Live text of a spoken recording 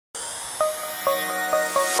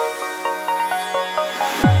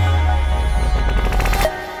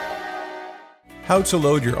How to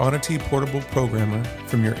load your Onity portable programmer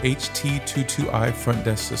from your HT22i front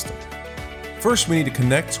desk system. First, we need to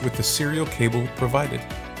connect with the serial cable provided.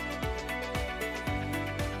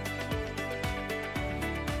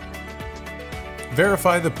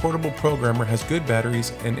 Verify the portable programmer has good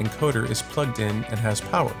batteries and encoder is plugged in and has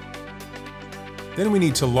power. Then we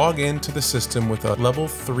need to log in to the system with a level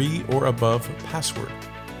 3 or above password.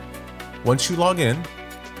 Once you log in,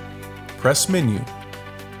 press Menu.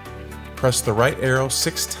 Press the right arrow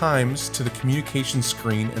 6 times to the communication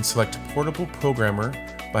screen and select Portable Programmer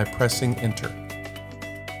by pressing Enter.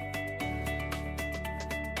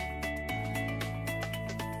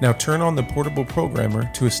 Now turn on the portable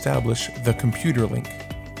programmer to establish the computer link.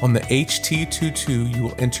 On the HT22, you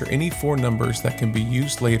will enter any 4 numbers that can be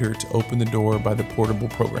used later to open the door by the portable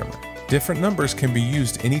programmer. Different numbers can be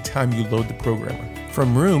used anytime you load the programmer.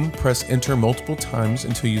 From Room, press Enter multiple times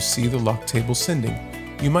until you see the lock table sending.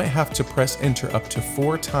 You might have to press Enter up to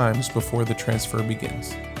 4 times before the transfer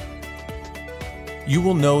begins. You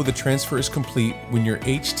will know the transfer is complete when your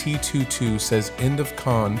HT22 says End of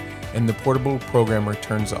Con and the portable programmer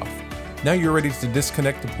turns off. Now you're ready to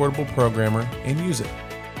disconnect the portable programmer and use it.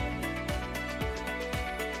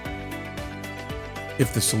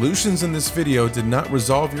 If the solutions in this video did not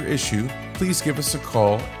resolve your issue, please give us a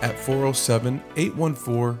call at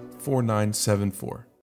 407-814-4974.